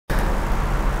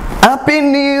Happy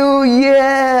New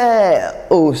Year!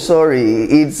 Oh, sorry,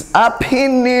 it's Happy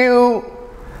New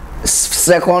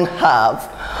second half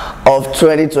of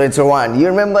 2021. You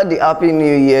remember the Happy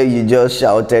New Year you just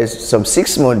shouted some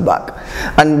 6 months back?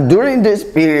 And during this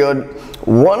period,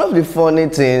 one of the funny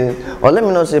things, or let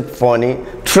me not say funny,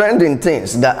 trending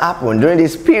things that happen during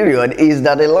this period is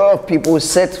that a lot of people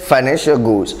set financial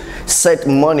goals, set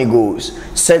money goals,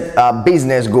 set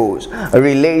business goals,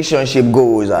 relationship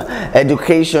goals,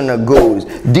 educational goals,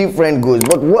 different goals.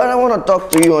 But what I want to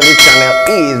talk to you on this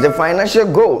channel is the financial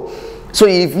goal. So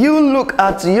if you look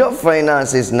at your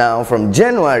finances now from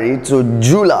January to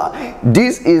July,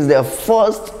 this is the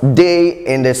first day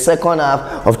in the second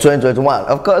half of 2021.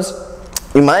 Of course,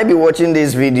 you might be watching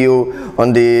this video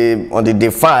on the day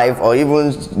 5 or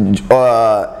even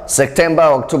September,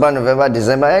 October, November,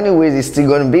 December. Anyways, it's still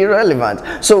going to be relevant.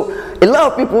 So a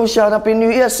lot of people shout up in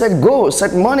New Year, set goals,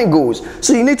 set money goals.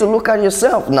 So you need to look at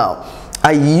yourself now.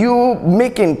 Are you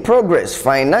making progress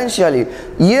financially?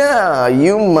 Yeah,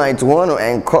 you might want to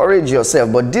encourage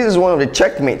yourself, but this is one of the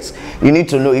checkmates. You need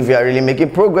to know if you are really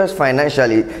making progress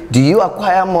financially. Do you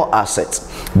acquire more assets?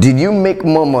 Did you make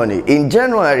more money? In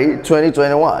January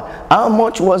 2021, how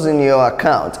much was in your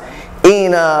account?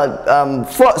 In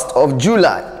 1st of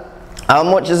July, how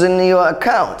much is in your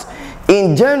account?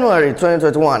 In January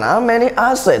 2021, how many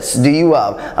assets do you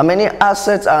have? How many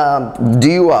assets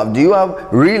do you have? Do you have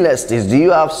real estate? Do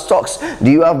you have stocks? Do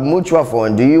you have mutual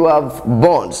fund? Do you have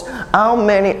bonds? How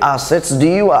many assets do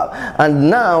you have? And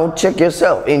now check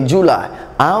yourself in July.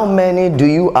 How many do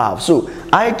you have? So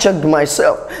I checked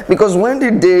myself, because when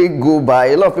the day go by,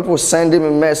 a lot of people sending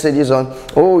me messages on,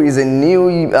 oh, it's a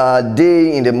new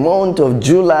day in the month of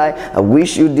July. I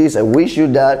wish you this, I wish you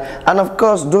that. And of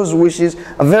course, those wishes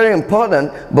are very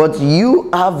important, but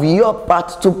you have your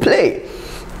part to play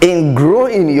in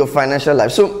growing your financial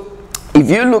life. So if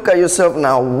you look at yourself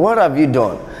now, what have you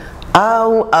done?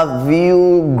 How have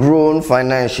you grown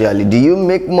financially? Do you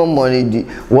make more money?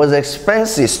 Was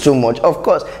expenses too much? Of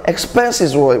course,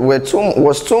 expenses was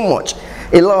too much.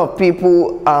 A lot of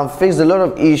people face a lot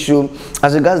of issue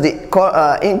as regards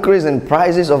the increase in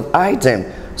prices of items.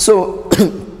 So,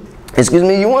 excuse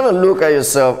me, you want to look at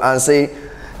yourself and say,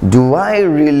 do I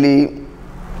really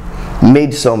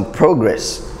made some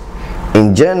progress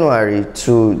in January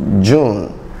to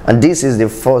June? And this is the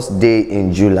first day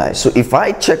in July. So if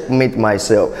I checkmate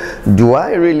myself, do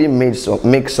I really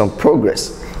make some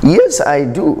progress? Yes, I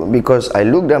do, because I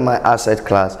looked at my asset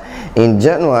class. In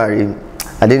January,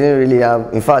 I didn't really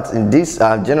have, in fact, in this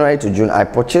January to June, I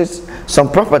purchased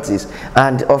some properties.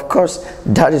 And of course,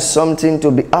 that is something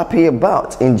to be happy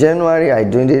about. In January, I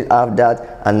didn't have that.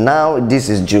 And now this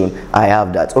is June, I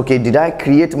have that. Okay, did I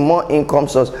create more income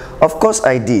source? Of course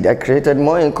I did. I created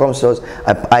more income source.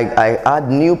 I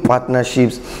add new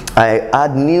partnerships. I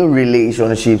add new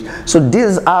relationships. So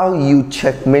this is how you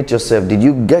checkmate yourself. Did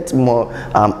you get more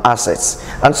assets?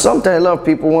 And sometimes a lot of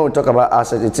people, when we talk about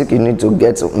assets, they think you need to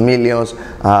get millions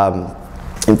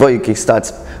before you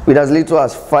kickstart. With as little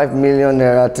as 5 million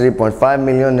naira, 3.5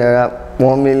 million naira,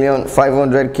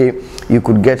 1,500,000, you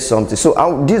could get something.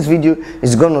 So this video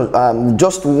is gonna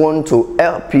just want to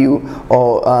help you,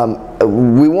 or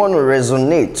we want to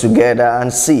resonate together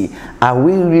and see, are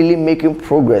we really making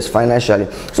progress financially?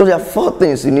 So there are 4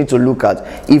 things you need to look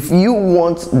at if you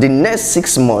want the next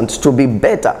 6 months to be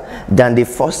better than the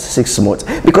first 6 months,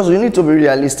 because you need to be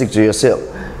realistic to yourself.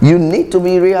 You need to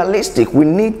be realistic. We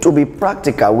need to be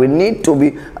practical. We need to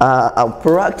be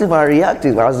proactive and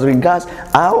reactive as regards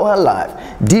our life.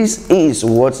 This is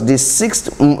what the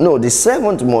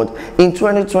 7th month in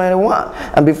 2021.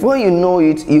 And before you know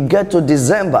it, you get to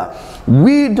December.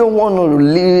 We don't want to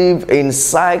live in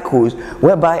cycles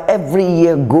whereby every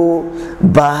year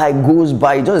goes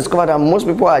by. You just discover that most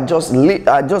people are just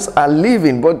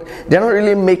living, but they're not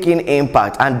really making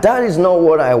impact. And that is not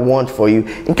what I want for you.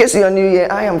 In case you're new here,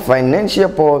 I am Financial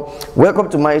Paul. Welcome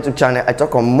to my YouTube channel. I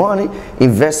talk on money,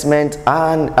 investment,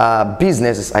 and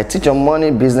businesses. I teach on money,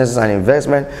 businesses, and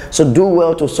investment. So do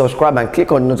well to subscribe and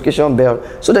click on the notification bell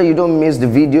so that you don't miss the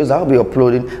videos I'll be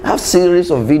uploading. I have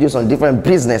series of videos on different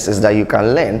businesses that you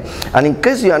can learn. And in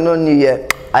case you are not new here,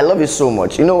 I love you so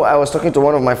much. You know, I was talking to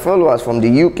one of my followers from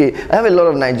the UK. I have a lot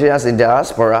of Nigerians in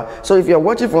diaspora. So if you're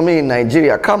watching from me in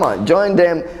Nigeria, come on, join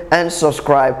them and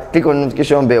subscribe. Click on the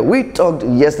notification bell. We talked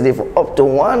yesterday for up to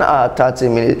 1 hour 30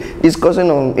 minutes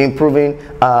discussing on improving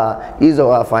ease of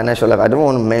our financial life. I don't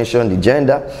want to mention the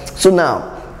gender. So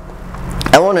now,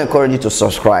 I want to encourage you to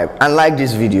subscribe and like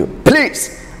this video.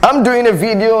 Please, I'm doing a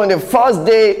video on the first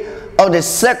day of the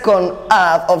second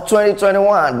half of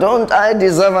 2021. Don't I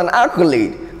deserve an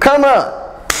accolade? Come on,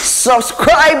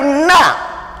 subscribe now.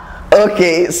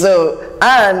 Okay, so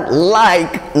and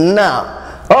like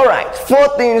now. All right,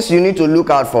 4 things you need to look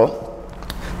out for.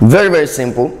 Very, very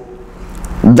simple.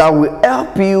 That will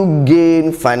help you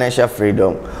gain financial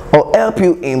freedom or help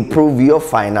you improve your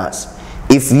finance.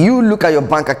 If you look at your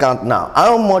bank account now,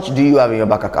 how much do you have in your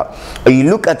bank account? Or you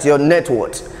look at your net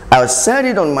worth. I said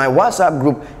it on my WhatsApp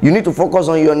group, you need to focus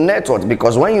on your net worth,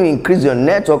 because when you increase your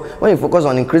network, when you focus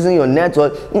on increasing your net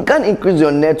worth, you can't increase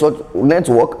your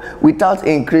network without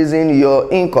increasing your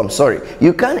income. Sorry,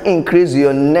 you can't increase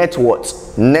your net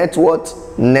worth.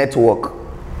 Network.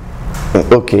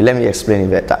 Okay, let me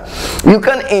explain it better. You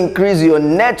can increase your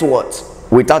net worth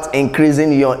without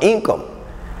increasing your income.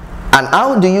 And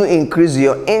how do you increase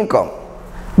your income?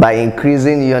 By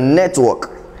increasing your network.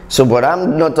 So, but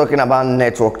I'm not talking about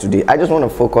network today. I just want to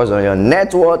focus on your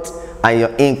net worth and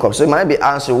your income. So you might be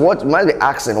asking, what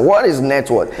is net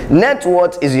worth? Net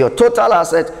worth is your total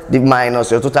asset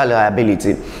minus your total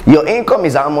liability. Your income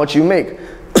is how much you make.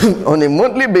 On a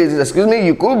monthly basis,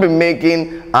 you could be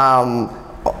making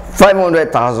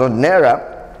 500,000 naira.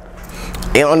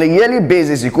 And on a yearly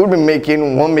basis, you could be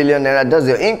making 1 million naira. That's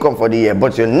your income for the year.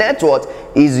 But your net worth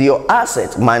is your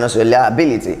asset minus your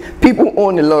liability. People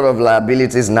own a lot of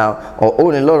liabilities now, or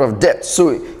own a lot of debt.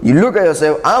 So you look at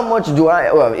yourself, how much do I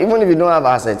owe? Even if you don't have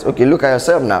assets, okay, look at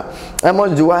yourself now. How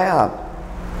much do I have?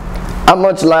 How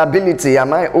much liability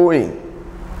am I owing?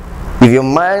 If you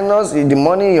minus the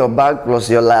money in your bank plus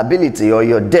your liability or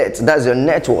your debt, that's your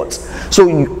net worth. So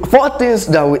 4 things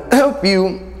that will help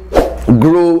you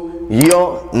grow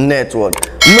your net worth.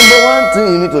 Number 1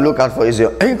 thing you need to look out for is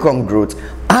your income growth.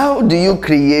 How do you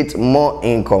create more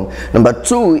income? Number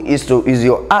 2 is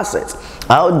your assets.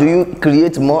 How do you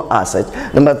create more assets?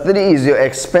 Number 3 is your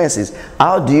expenses.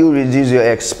 How do you reduce your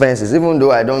expenses? Even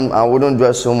though I wouldn't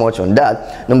dwell so much on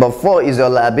that. Number 4 is your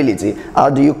liability. How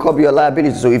do you cover your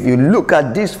liability? So if you look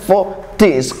at these 4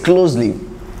 things closely,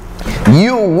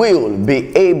 you will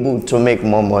be able to make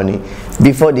more money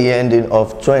before the ending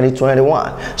of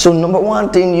 2021. So number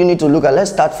 1 thing you need to look at,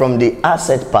 let's start from the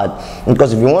asset part,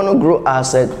 because if you want to grow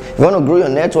assets, if you want to grow your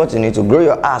net worth, you need to grow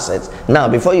your assets. Now,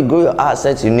 before you grow your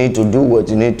assets, you need to do what?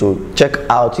 You need to check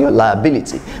out your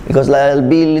liability, because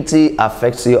liability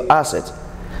affects your assets.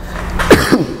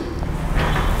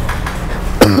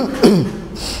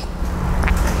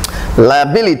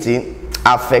 Liability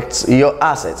affects your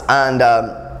assets, and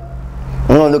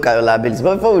we want to look at your liability.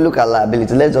 But before we look at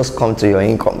liability, let's just come to your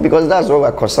income, because that's what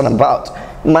we're concerned about.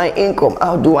 My income,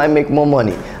 how do I make more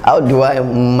money? How do I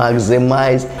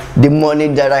maximize the money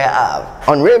that I have?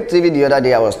 On Rave TV the other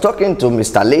day, I was talking to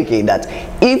Mr. Leke that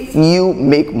if you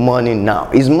make money now,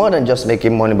 it's more than just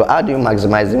making money, but how do you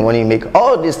maximize the money you make?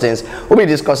 All these things we'll be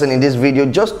discussing in this video,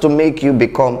 just to make you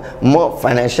become more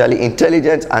financially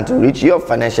intelligent and to reach your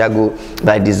financial goal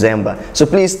by December. So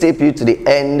please stay tuned to the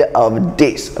end of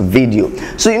this video.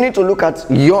 So you need to look at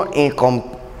your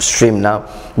income stream now.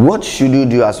 What should you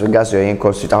do as regards to your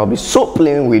income stream? I'll be so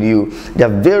plain with you. There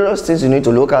are various things you need to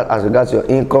look at as regards to your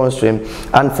income stream,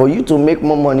 and for you to make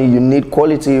more money, you need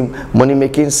quality money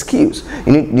making skills.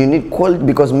 You need quality,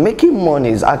 because making money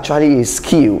is actually a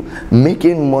skill.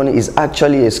 Making money is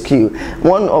actually a skill.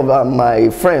 One of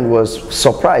my friend was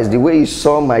surprised the way he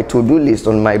saw my to-do list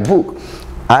on my book.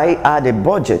 I had a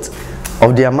budget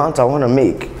of the amount I want to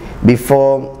make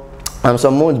before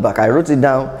some months back. I wrote it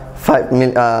down. 5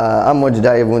 million. How much did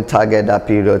I even target that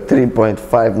period?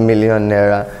 3.5 million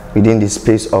naira within the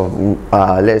space of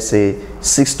let's say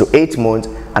 6 to 8 months.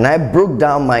 And I broke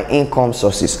down my income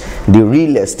sources: the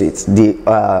real estate, the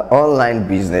online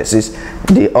businesses,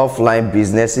 the offline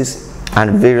businesses,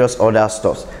 and various other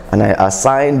stuff. And I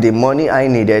assigned the money I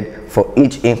needed for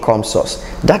each income source.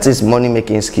 That is money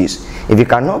making skills. If you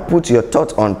cannot put your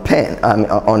thought on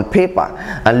on paper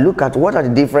and look at what are the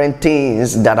different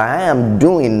things that I am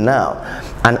doing now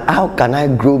and how can I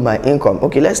grow my income.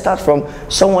 Okay, let's start from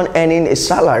someone earning a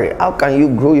salary. How can you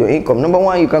grow your income? Number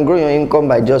 1, you can grow your income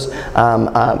by just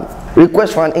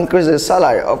request for an increase in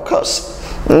salary. Of course,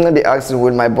 they ask,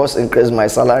 will my boss increase my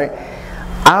salary?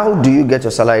 How do you get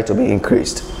your salary to be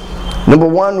increased? Number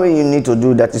 1 way you need to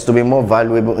do that is to be more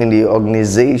valuable in the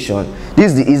organization.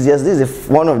 This is the easiest. This is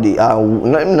one of the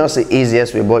let me not say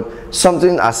easiest way, but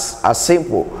something as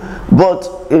simple.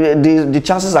 But the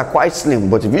chances are quite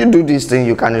slim. But if you do this thing,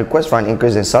 you can request for an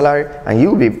increase in salary, and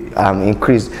you will be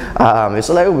increased. Your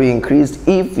salary will be increased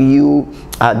if you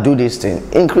do this thing.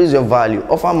 Increase your value.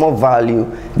 Offer more value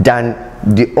than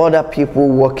the other people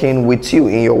working with you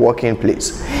in your working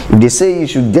place. If they say you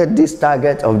should get this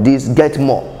target of this, get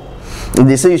more. If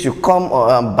they say you should come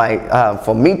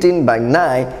for meeting by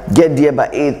 9, get there by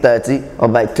 8:30 or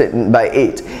by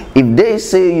 8. If they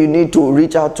say you need to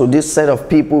reach out to this set of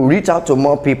people, reach out to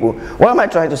more people. What am I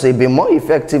trying to say? Be more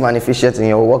effective and efficient in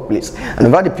your workplace. And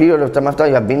over the period of time after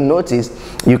you have been noticed,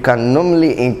 you can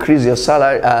normally increase your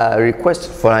salary, request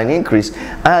for an increase,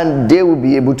 and they will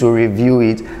be able to review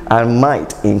it and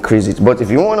might increase it. But if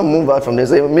you want to move out from there,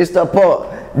 say, Mr. Paul,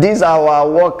 these are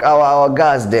our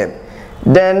guys then.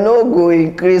 They no go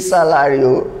increase salary.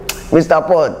 Mr.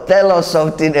 Paul, tell us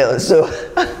something else. So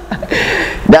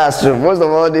that's true. Most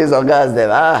of all these guys,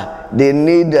 they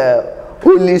need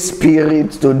Holy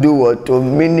Spirit to do what? To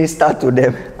minister to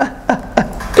them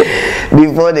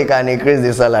before they can increase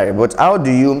the salary. But how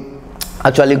do you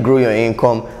actually grow your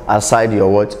income aside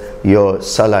your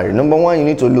salary? Number one, you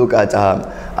need to look at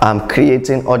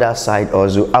creating other side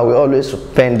hustle. I will always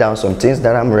pen down some things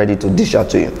that I'm ready to dish out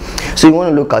to you. So you want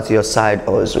to look at your side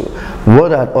hustle.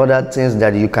 What are other things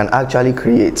that you can actually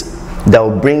create that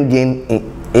will bring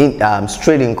in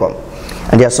straight income?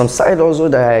 And there are some side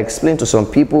hustles that I explained to some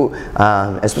people,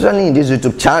 especially in this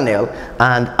YouTube channel,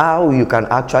 and how you can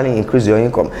actually increase your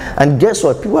income. And guess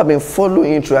what? People have been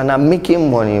following you through and are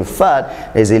making money. In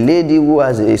fact, there's a lady who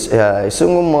has a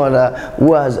single mother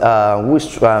who has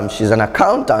she's an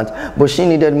accountant, but she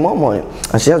needed more money,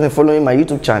 and she has been following my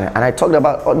YouTube channel. And I talked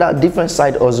about other different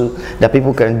side hustles that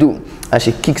people can do. And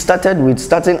she kickstarted with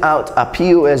starting out a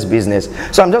POS business.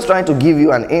 So I'm just trying to give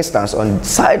you an instance on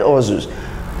side hustles.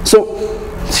 So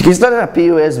she started a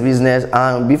POS business,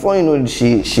 and before you know it,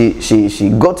 she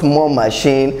got more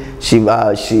machine.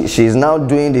 She's now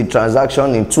doing the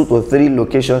transaction in 2 to 3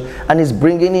 locations, and it's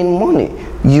bringing in money.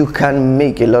 You can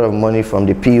make a lot of money from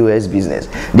the POS business.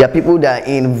 There are people that are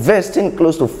investing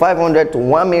close to 500 to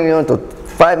 1 million to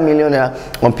 5 million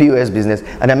on POS business,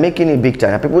 and they're making it big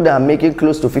time. People that are making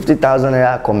close to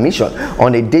 50,000 commission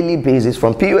on a daily basis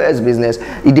from POS business.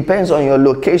 It depends on your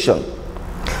location.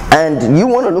 And you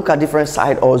want to look at different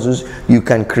side hustles you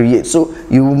can create. So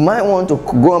you might want to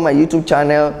go on my YouTube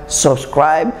channel,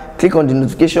 subscribe, click on the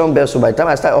notification bell, so by the time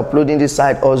I start uploading these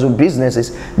side hustle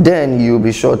businesses, then you'll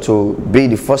be sure to be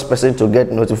the first person to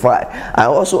get notified. I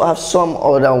also have some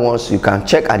other ones you can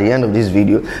check at the end of this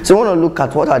video. So I want to look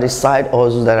at what are the side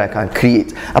hustles that I can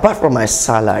create. Apart from my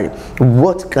salary,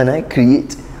 what can I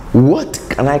create? What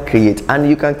can I create? And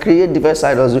you can create different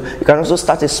side hustles. You can also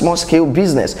start a small scale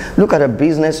business. Look at a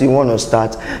business you want to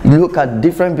start. You look at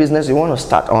different business you want to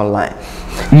start online.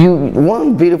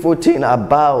 One beautiful thing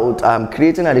about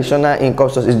creating additional income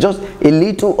source is just a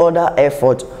little other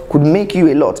effort could make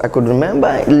you a lot. I could remember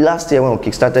last year when we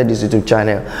kickstarted this YouTube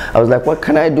channel, I was like, what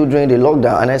can I do during the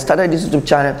lockdown? And I started this YouTube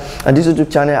channel, and this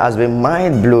YouTube channel has been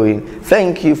mind-blowing.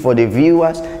 Thank you for the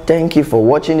viewers. Thank you for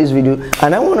watching this video,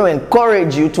 and I want to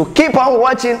encourage you to keep on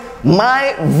watching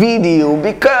my video,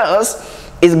 because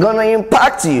it's gonna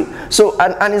impact you. So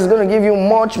and it's gonna give you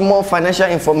much more financial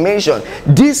information.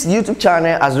 This YouTube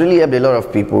channel has really helped a lot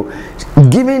of people,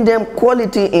 giving them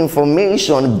quality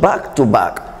information back to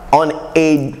back on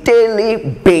a daily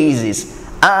basis,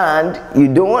 and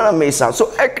you don't want to miss out.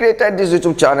 So I created this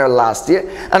YouTube channel last year,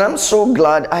 and I'm so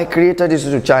glad I created this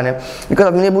YouTube channel, because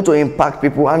I've been able to impact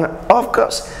people, and of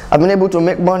course I've been able to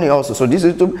make money also. So this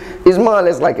YouTube is more or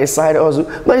less like a side hustle,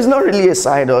 but it's not really a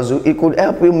side hustle. It could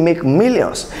help you make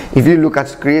millions if you look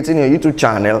at creating your YouTube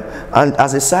channel, and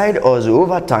as a side hustle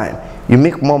over time you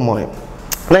make more money.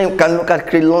 Now you can look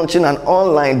at launching an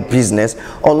online business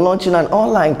or launching an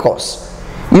online course.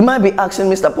 You might be asking,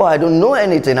 Mr. Paul, I don't know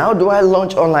anything. How do I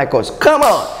launch online course? Come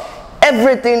on.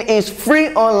 Everything is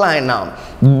free online now.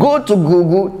 Go to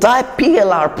Google, type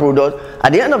PLR product.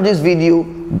 At the end of this video,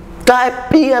 type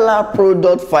PLR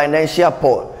product financial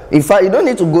port. In fact, you don't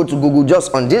need to go to Google,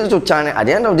 just on this YouTube channel. At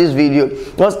the end of this video,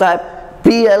 just type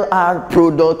PLR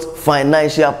product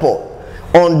financial port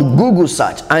on Google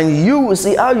search, and you will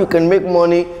see how you can make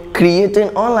money creating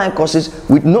online courses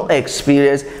with no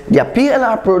experience. There are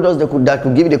PLR products that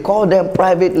could give you, they call them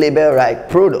private label right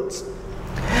products,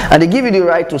 and they give you the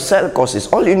right to sell courses.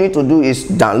 All you need to do is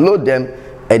download them,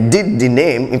 edit the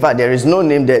name. In fact, there is no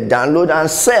name there. Download and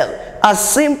sell.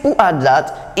 As simple as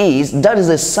that is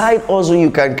a side hustle you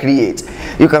can create.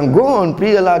 You can go on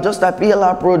PLR, just type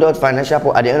PLR product financial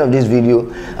port at the end of this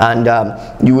video, and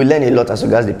you will learn a lot as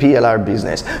regards the PLR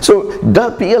business. So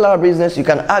that PLR business, you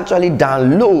can actually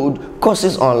download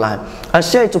courses online and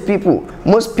share it to people.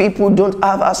 Most people don't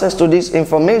have access to this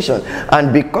information,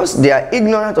 and because they are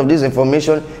ignorant of this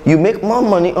information, you make more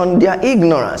money on their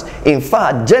ignorance. In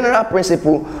fact, general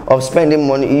principle of spending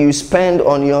money, you spend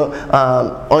on your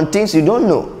on things you don't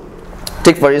know.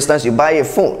 Take for instance, you buy a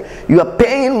phone. You are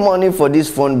paying money for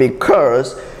this phone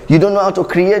because you don't know how to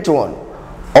create one.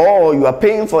 Or you are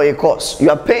paying for a course. You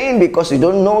are paying because you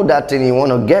don't know that thing, you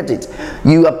want to get it.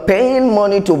 You are paying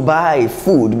money to buy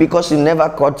food because you never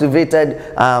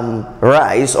cultivated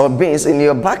rice or beans in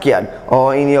your backyard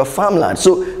or in your farmland.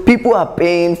 So people are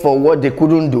paying for what they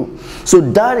couldn't do. So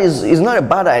that is not a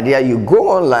bad idea. You go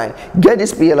online, get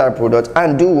this PLR product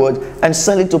and do what? And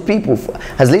sell it to people.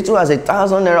 As little as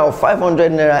 1,000 naira or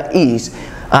 500 naira is,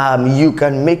 you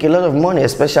can make a lot of money,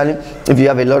 especially if you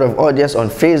have a lot of audience on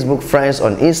Facebook, friends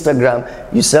on Instagram.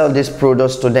 You sell these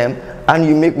products to them and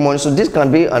you make money. So this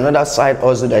can be another side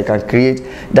also that you can create,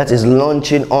 that is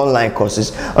launching online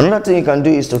courses. Another thing you can do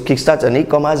is to kickstart an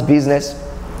e-commerce business.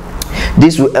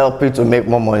 This will help you to make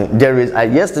more money. There is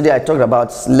yesterday I talked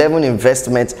about 11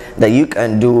 investments that you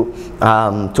can do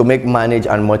to make, manage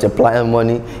and multiply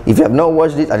money. If you have not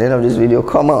watched it, at the end of this video,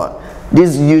 come on.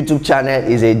 This YouTube channel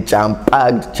is a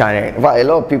jam-packed channel. In fact, a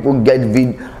lot of people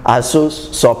are so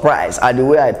surprised at the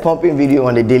way I pump in video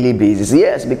on a daily basis.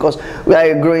 Yes, because we are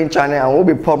a growing channel and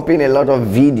we'll be pumping a lot of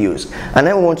videos, and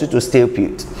I want you to stay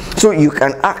put. So you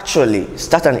can actually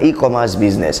start an e-commerce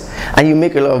business and you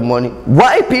make a lot of money.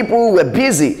 Why people were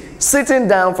busy sitting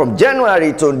down from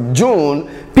January to June,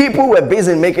 people were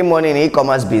busy making money in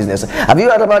e-commerce business. Have you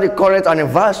heard about the current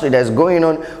anniversary that's going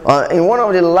on in one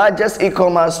of the largest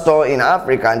e-commerce store in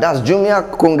Africa, and that's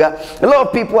Jumia Kunga? A lot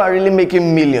of people are really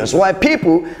making millions, while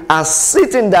people are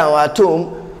sitting down at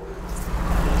home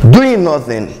doing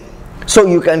nothing. So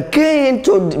you can key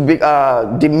into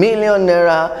the million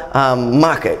naira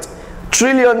market,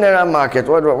 trillion naira market.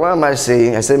 What am I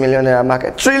saying? I say million naira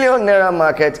market, trillion naira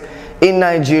market in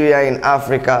Nigeria, in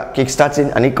Africa,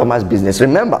 kickstarting an e-commerce business.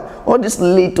 Remember, all these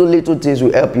little things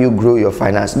will help you grow your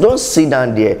finance. Don't sit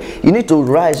down there. You need to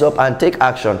rise up and take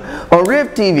action. On Rave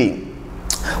TV,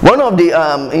 one of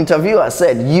the interviewers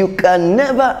said, you can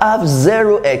never have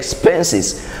zero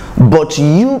expenses, but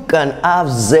you can have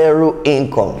zero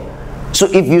income. So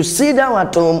if you sit down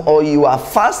at home or you are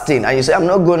fasting and you say, I'm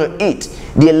not going to eat,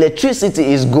 the electricity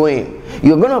is going.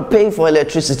 You're going to pay for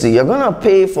electricity. You're going to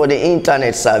pay for the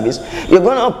internet service. You're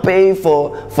going to pay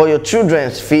for your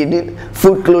children's feeding,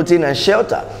 food, clothing, and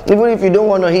shelter. Even if you don't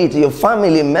want to eat, your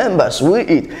family members will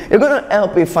eat. You're going to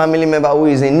help a family member who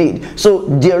is in need. So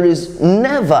there is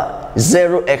never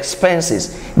zero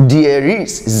expenses. There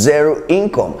is zero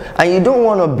income. And you don't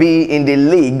want to be in the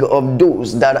league of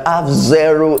those that have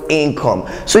zero income.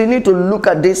 So you need to look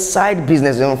at this side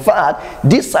business. In fact,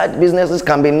 these side businesses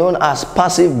can be known as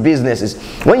passive businesses.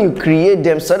 When you create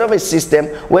them, set up a system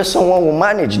where someone will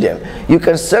manage them. You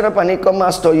can set up an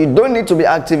e-commerce store. You don't need to be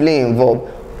actively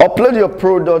involved. Upload your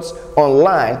products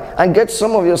online and get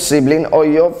some of your siblings or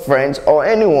your friends or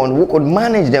anyone who could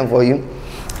manage them for you,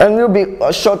 and you'll be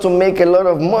sure to make a lot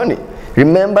of money.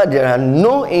 Remember, there are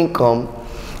no income,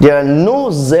 there are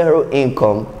no zero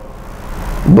income,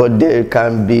 but there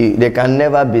can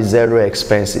never be zero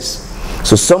expenses.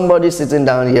 So somebody sitting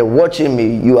down here watching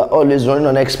me, you are always running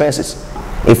on expenses.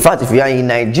 In fact, if you are in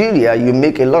Nigeria, you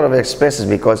make a lot of expenses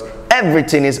because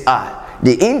everything is high.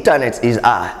 The internet is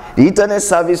high. The internet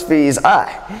service fee is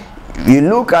high. You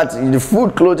look at the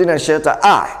food, clothing, and shelter,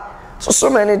 high. So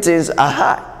many things are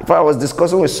high. If I was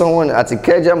discussing with someone at the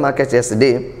Keja market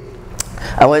yesterday,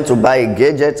 I went to buy a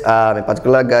gadget, a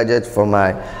particular gadget for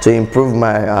to improve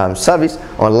my service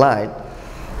online,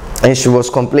 and she was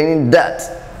complaining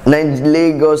that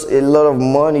Lagos, a lot of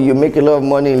money, you make a lot of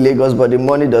money in Lagos, but the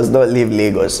money does not leave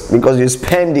Lagos because you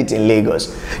spend it in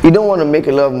Lagos. You don't want to make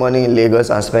a lot of money in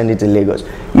Lagos and spend it in Lagos.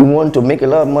 You want to make a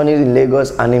lot of money in Lagos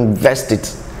and invest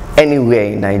it anywhere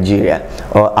in Nigeria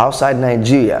or outside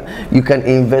Nigeria. You can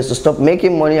invest. To stop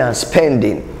making money and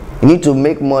spending, you need to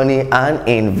make money and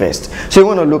invest. So you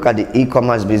want to look at the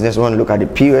e-commerce business, you want to look at the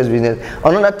POS business.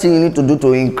 Another thing you need to do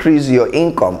to increase your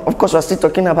income, of course we're still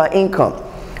talking about income.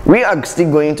 We are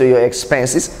still going to your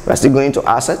expenses, we are still going to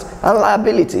assets and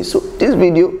liabilities. So this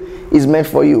video is meant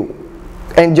for you.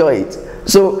 Enjoy it.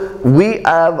 So we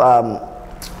have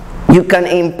you can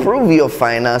improve your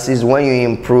finances when you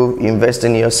invest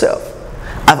in yourself.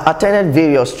 I've attended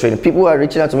various trainings. People are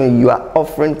reaching out to me. You are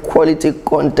offering quality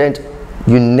content.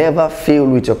 You never fail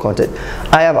with your content.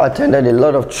 I have attended a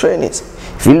lot of trainings.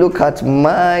 If you look at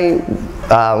my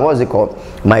what's it called,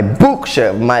 my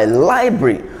bookshelf, my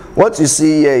library, what you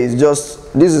see here is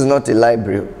just, this is not a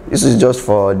library. This is just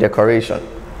for decoration.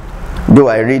 Though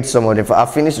I read some of them, I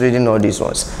finished reading all these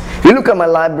ones. If you look at my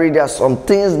library, there are some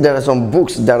things, there are some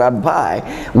books that I buy.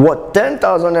 What,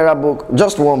 10,000 naira book,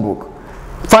 just one book.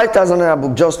 5,000 naira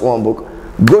book, just one book.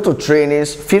 Go to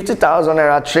trainings, 50,000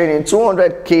 naira training,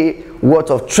 200K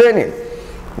worth of training.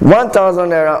 1,000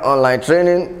 naira online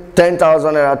training,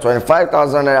 10,000 naira,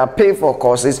 25,000 naira, pay for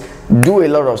courses, do a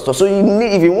lot of stuff. So you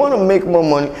need, if you want to make more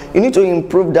money, you need to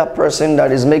improve that person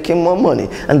that is making more money,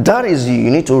 and that is you.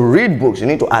 You need to read books, you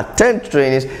need to attend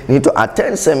trainings, you need to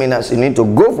attend seminars, you need to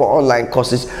go for online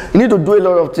courses, you need to do a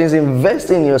lot of things, invest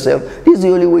in yourself. This is the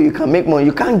only way you can make money.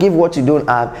 You can't give what you don't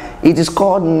have. It is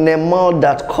called nemol,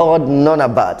 that called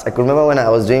non-abat. I can remember when I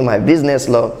was doing my business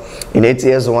law in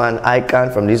ATS 1, I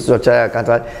can't, from this social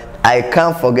accountant, I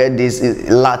can't forget this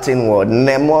Latin word,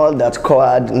 nemol, that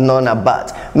called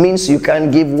non-abat. Means you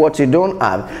can't give what you don't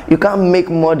have. You can't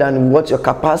make more than what your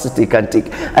capacity can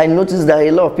take. I noticed that a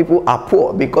lot of people are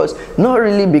poor because, not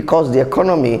really because the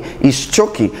economy is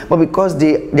choky, but because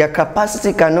their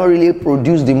capacity cannot really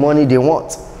produce the money they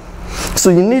want.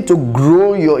 So you need to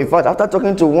grow your, in fact, after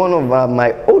talking to one of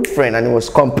my old friend and he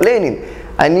was complaining,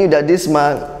 I knew that this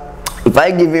man, if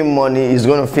I give him money, he's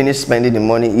going to finish spending the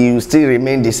money, he will still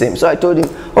remain the same. So I told him,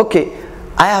 okay,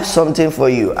 I have something for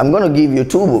you. I'm going to give you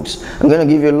 2 books. I'm going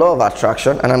to give you Law of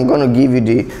Attraction, and I'm going to give you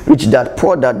the Rich Dad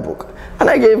Poor Dad book.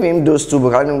 And I gave him those 2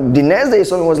 books. And the next day,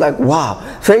 someone was like, wow,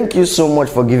 thank you so much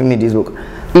for giving me this book.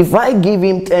 If I give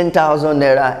him 10,000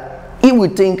 naira, he will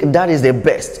think that is the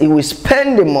best. He will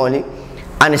spend the money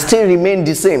and still remain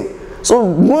the same. So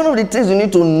one of the things you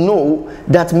need to know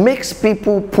that makes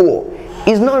people poor,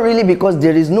 it's not really because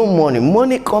there is no money.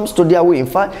 Money comes to their way. In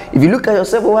fact, if you look at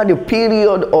yourself over the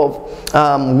period of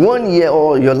 1 year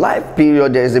or your life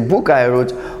period, there is a book I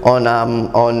wrote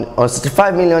on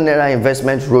 65 million naira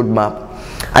investment roadmap.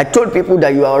 I told people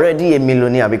that you are already a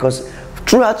millionaire because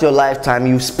throughout your lifetime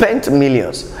you've spent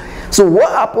millions. So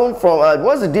what happened from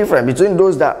what's the difference between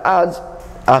those that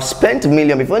have spent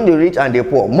millions before they rich and they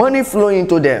poor? Money flowing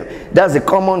into them, that's the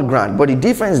common ground, but the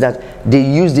difference is that they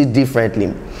used it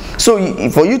differently. So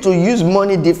for you to use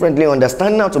money differently,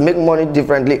 understanding how to make money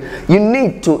differently, you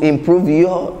need to improve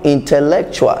your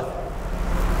intellectual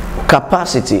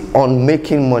capacity on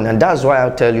making money. And that's why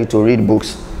I'll tell you to read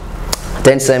books,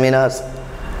 attend seminars,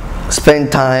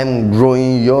 spend time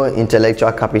growing your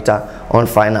intellectual capital on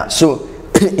finance. So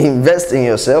invest in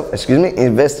yourself,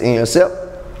 invest in yourself,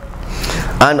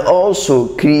 and also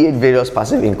create various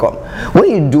passive income. When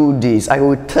you do this, I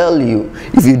will tell you,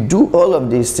 if you do all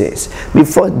of these things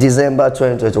before December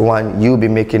 2021, you'll be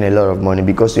making a lot of money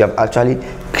because you have actually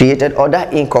created other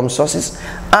income sources,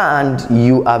 and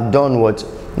you have done what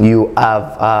you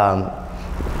have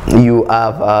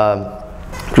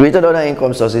created other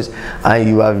income sources, and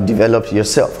you have developed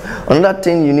yourself. Another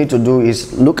thing you need to do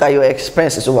is look at your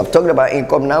expenses. So we've talked about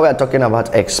income, now we are talking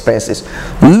about expenses.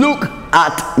 Look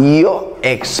at your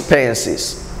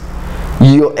expenses.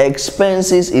 Your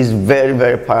expenses is very,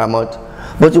 very paramount,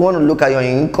 but you want to look at your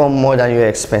income more than your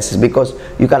expenses, because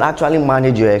you can actually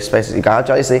manage your expenses. You can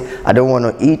actually say, I don't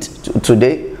want to eat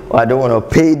today, or I don't want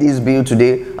to pay this bill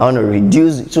today, I want to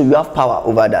reduce it. So you have power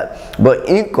over that. But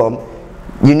income,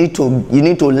 you need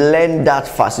to learn that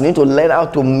fast. You need to learn how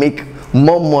to make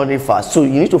more money fast. So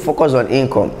you need to focus on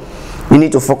income. You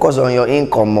need to focus on your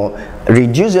income more.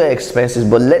 Reduce your expenses,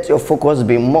 but let your focus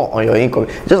be more on your income.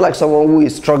 Just like someone who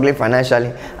is struggling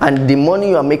financially and the money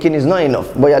you are making is not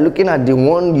enough, but you're looking at the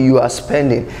one you are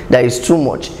spending that is too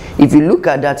much. If you look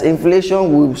at that,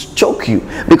 inflation will choke you,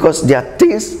 because there are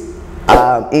things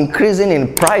increasing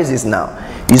in prices now.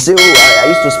 You say, oh, I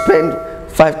used to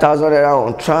spend 5,000 naira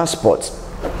on transport.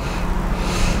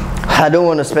 I don't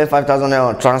want to spend 5,000 naira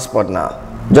on transport now.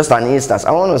 Just an instance,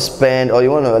 I want to spend, or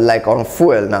you want to, like, on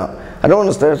fuel now. I don't want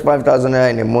to spend 5,000 naira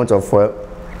in a month of fuel.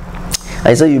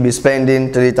 I say you'll be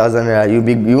spending 3,000 naira. You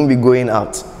won't be going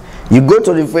out. You go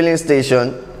to the filling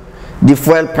station, the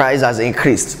fuel price has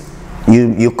increased.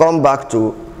 You come back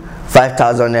to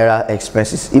 5,000 naira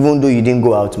expenses, even though you didn't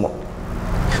go out more.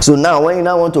 So now, when you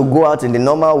now want to go out in the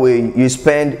normal way, you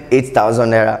spend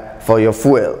 8,000 naira for your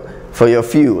fuel.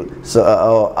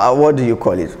 So what do you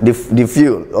call it? The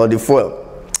fuel or the fuel.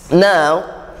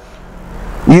 Now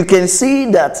you can see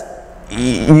that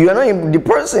the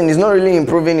person is not really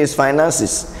improving his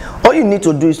finances. All you need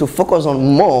to do is to focus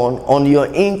more on your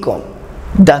income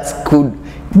that could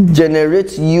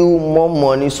generate you more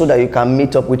money, so that you can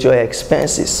meet up with your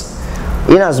expenses.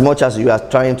 In as much as you are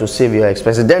trying to save your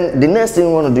expenses, then the next thing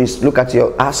you want to do is look at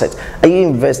your assets. Are you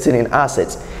investing in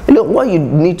assets? Look, what you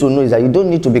need to know is that you don't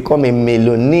need to become a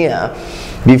millionaire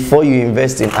before you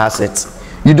invest in assets.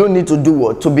 You don't need to do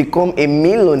what? To become a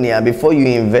millionaire before you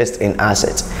invest in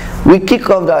assets. We kick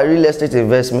off that real estate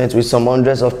investment with some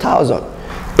hundreds of thousands.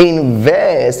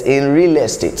 Invest in real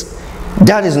estate.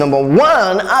 That is number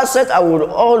one asset I would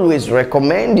always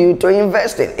recommend you to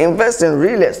invest in. Invest in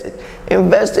real estate.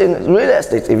 Invest in real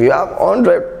estate. If you have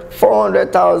 100,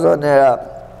 400,000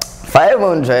 naira,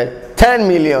 500, 10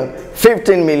 million,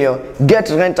 15 million, get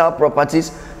rental properties,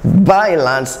 buy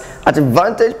lands at a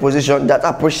vantage position that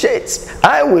appreciates.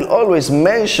 I will always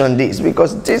mention this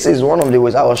because this is one of the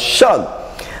ways I was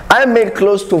shocked. I made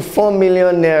close to 4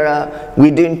 million naira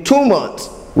within 2 months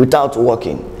without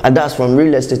working, and that's from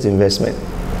real estate investment.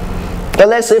 But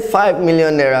let's say 5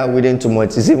 million naira within 2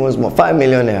 months, it's even more, 5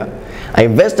 million naira. I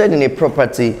invested in a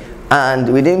property,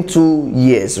 and within 2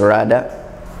 years, rather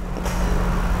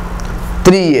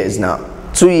 3 years now,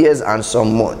 2 years and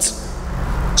some months.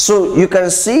 So you can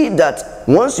see that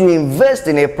once you invest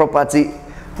in a property,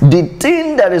 the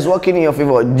thing that is working in your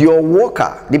favor, your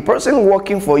worker, the person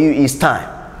working for you, is time.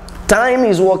 Time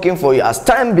is working for you. As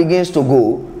time begins to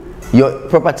go, your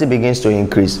property begins to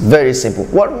increase. Very simple.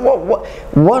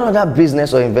 What other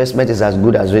business or investment is as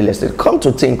good as real estate? Come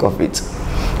to think of it.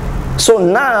 So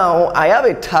now I have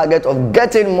a target of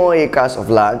getting more acres of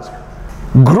land,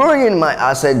 growing my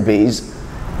asset base,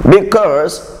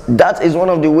 because that is one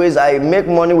of the ways I make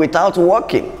money without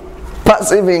working.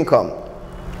 Passive income.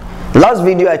 Last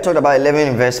video I talked about 11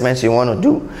 investments you want to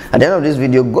do. At the end of this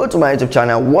video, go to my YouTube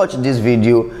channel, watch this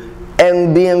video,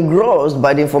 and be engrossed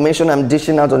by the information I'm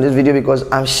dishing out on this video, because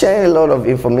I'm sharing a lot of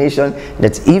information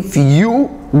that if you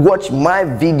watch my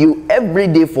video every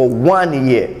day for 1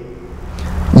 year,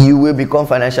 you will become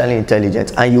financially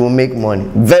intelligent and you will make money.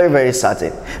 Very, very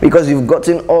certain, because you've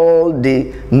gotten all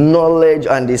the knowledge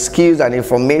and the skills and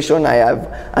information I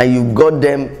have, and you've got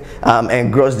them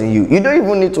engrossed in you. You don't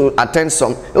even need to attend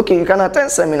some. Okay, you can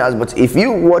attend seminars, but if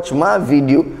you watch my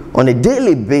video on a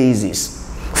daily basis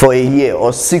for a year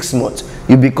or 6 months,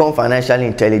 you become financially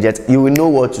intelligent. You will know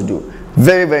what to do.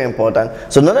 Very, very important.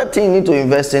 So another thing you need to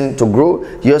invest in to grow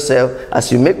yourself as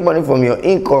you make money from your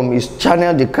income is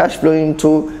channel the cash flow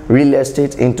into real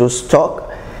estate, into stock.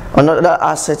 Another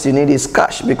asset you need is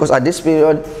cash, because at this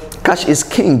period, cash is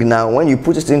king now when you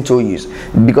put it into use,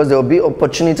 because there will be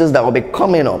opportunities that will be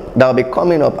coming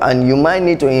up, and you might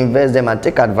need to invest them and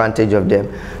take advantage of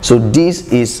them. So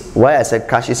this is why I said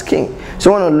cash is king. So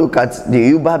you want to look at the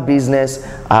Uber business,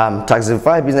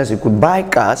 taxify business. You could buy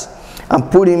cars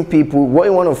and put in people. What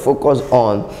you want to focus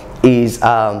on is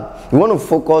you want to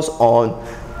focus on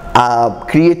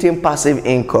creating passive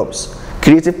incomes.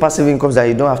 Creating passive incomes that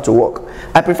you don't have to work.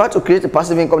 I prefer to create a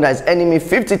passive income that is earning me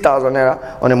 50,000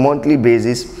 naira on a monthly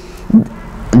basis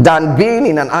than being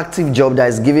in an active job that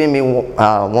is giving me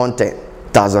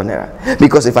 110,000 naira.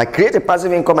 Because if I create a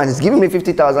passive income and it's giving me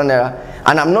 50,000 naira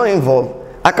and I'm not involved,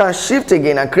 I can shift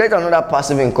again and create another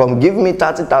passive income, give me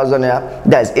 30,000 naira,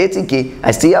 that is 80k, I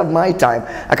still have my time.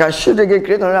 I can shift again,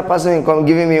 create another passive income,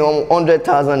 giving me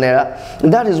 100,000 naira.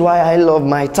 That is why I love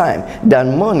my time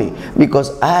than money,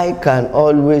 because I can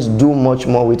always do much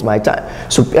more with my time.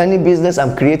 So any business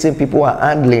I'm creating, people are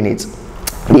handling it.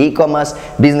 The e-commerce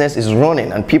business is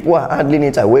running and people are handling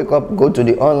it. I wake up, go to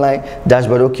the online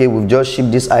dashboard. Okay, we've just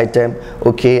shipped this item.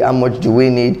 Okay, how much do we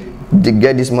need to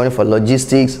get this money for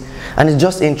logistics? And it's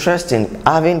just interesting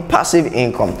having passive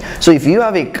income. So if you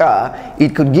have a car,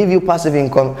 it could give you passive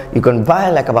income. You can buy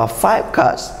like about 5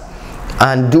 cars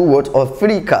and do what? Or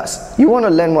 3 cars. You want to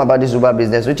learn more about this Uber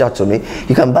business, reach out to me.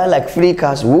 You can buy like 3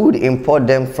 cars. We would import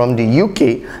them from the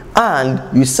UK and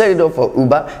you set it up for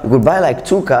Uber. You could buy like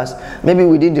 2 cars, maybe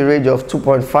within the range of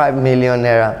 2.5 million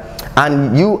naira,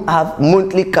 and you have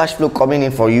monthly cash flow coming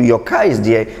in for you. Your car is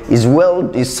there, is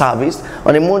serviced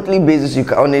on a monthly basis.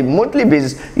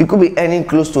 You could be earning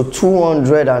close to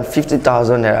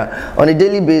 250,000 naira on a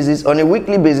daily basis. On a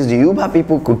weekly basis, the Uber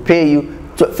people could pay you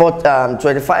for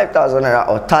 25,000 naira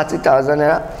or 30,000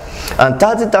 naira, and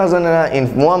 30,000 naira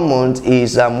in 1 month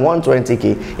is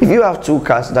 120k. If you have 2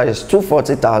 cars, that is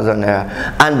 240,000 naira,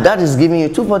 and that is giving you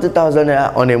 240,000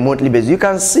 naira on a monthly basis. You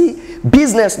can see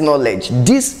business knowledge.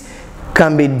 This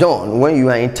can be done when you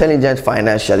are intelligent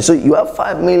financially. So you have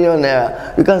 5 million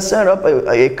naira, you can set up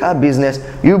a car business,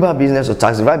 Uber business or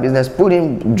taxify business, put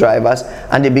in drivers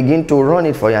and they begin to run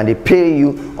it for you and they pay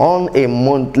you on a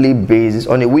monthly basis,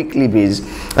 on a weekly basis,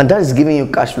 and that is giving you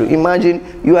cash flow. Imagine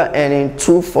you are earning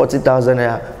 240,000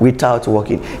 naira without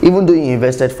working, even though you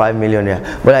invested 5 million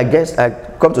naira. But I guess I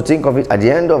come to think of it, at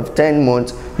the end of 10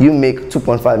 months you make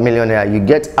 2.5 million naira. You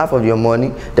get half of your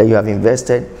money that you have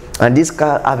invested, and this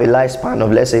car have a lifespan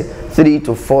of, let's say, 3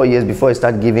 to 4 years before it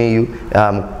start giving you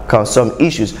some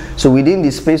issues. So within the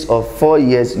space of 4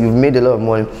 years, you've made a lot of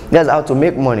money. That's how to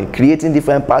make money, creating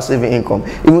different passive income.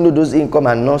 Even though those income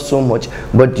are not so much,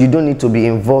 but you don't need to be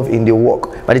involved in the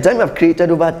work. By the time you have created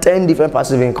over 10 different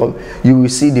passive income, you will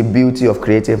see the beauty of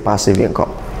creating passive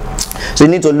income. So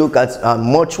you need to look at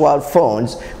mutual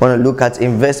funds. You want to look at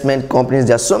investment companies.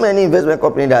 There are so many investment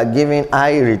companies that are giving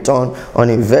high return on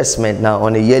investment now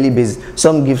on a yearly basis.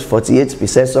 Some give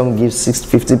 48%, some give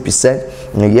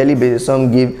 50% on a yearly basis,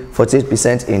 some give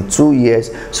 48% in 2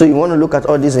 years. So you want to look at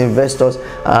all these investors,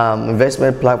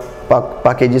 investment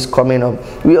packages coming up.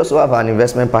 We also have an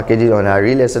investment package on our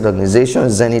real estate organization,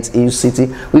 Zenith EU City.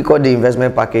 We call the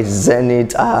investment package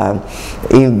Zenith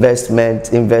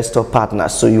Investor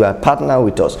Partners. So you are a partner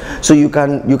with us. So you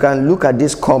can look at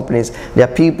these companies. There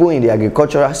are people in the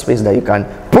agricultural space that you can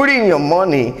put in your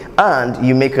money and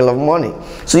you make a lot of money.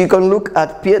 So you can look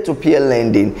at peer-to-peer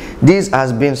lending. This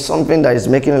has been something that is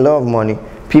making a lot of money.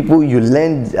 People, you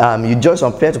lend, you join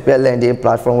some peer-to-peer lending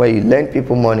platform where you lend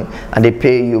people money and they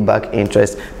pay you back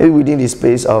interest, maybe within the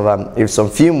space of if some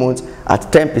few months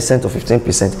at 10% or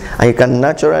 15%, and you can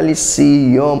naturally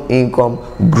see your income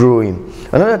growing.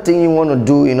 Another thing you want to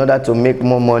do in order to make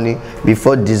more money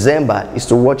before December is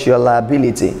to watch your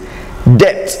liability.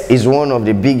 Debt is one of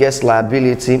the biggest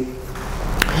liability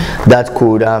that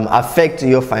could affect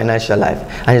your financial life,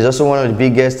 and it's also one of the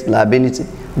biggest liability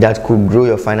that could grow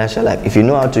your financial life if you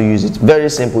know how to use it. Very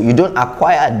simple. You don't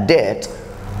acquire debt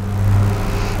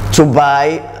to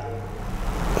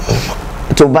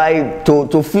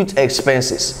fit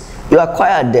expenses. You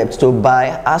acquire debt to buy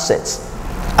assets,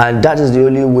 and that is the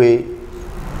only way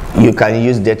you can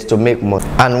use debt to make money.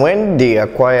 And when they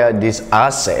acquire these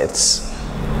assets,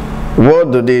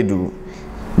 what do?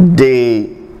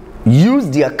 They use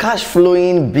their cash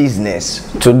flowing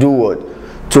business to do what?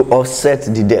 To offset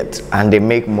the debt, and they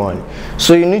make money.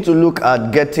 So you need to look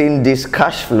at getting these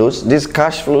cash flows. These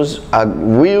cash flows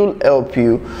will help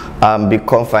you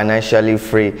become financially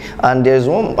free. And there's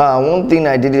one thing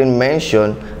I didn't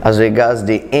mention as regards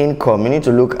the income. You need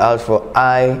to look out for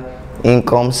high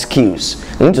income skills.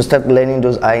 You need to start learning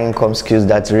those high income skills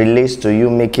that relates to you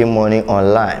making money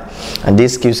online. And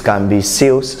these skills can be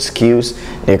sales skills,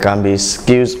 they can be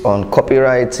skills on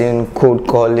copywriting, code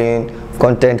calling,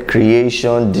 content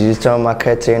creation, digital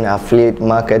marketing, affiliate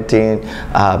marketing,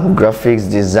 graphics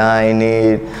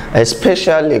designing,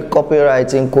 especially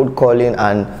copywriting, code calling,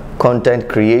 and content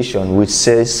creation with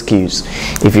sales skills.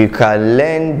 If you can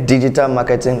learn digital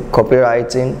marketing,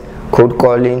 copywriting, code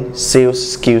calling,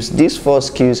 sales skills, these 4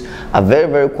 skills are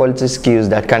very quality skills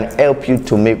that can help you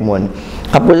to make money.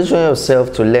 Position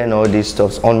yourself to learn all these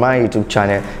stuff on my YouTube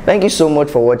channel. Thank you so much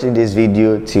for watching this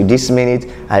video till this minute.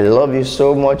 I love you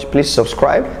so much. Please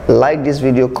subscribe, like this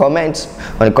video, comment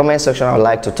on the comment section. I would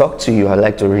like to talk to you, I'd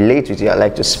like to relate with you, I'd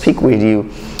like to speak with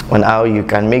you on how you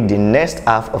can make the next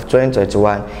half of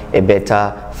 2021 a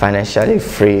better financially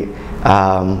free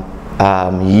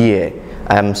year.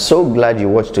 I'm so glad you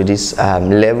watched to this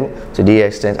level, to the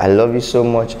extent. I love you so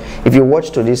much. If you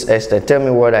watched to this extent, tell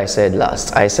me what I said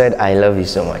last. I said I love you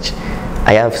so much.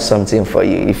 I have something for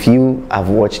you if you have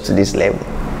watched to this level.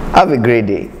 Have a great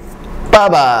day. Bye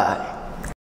bye.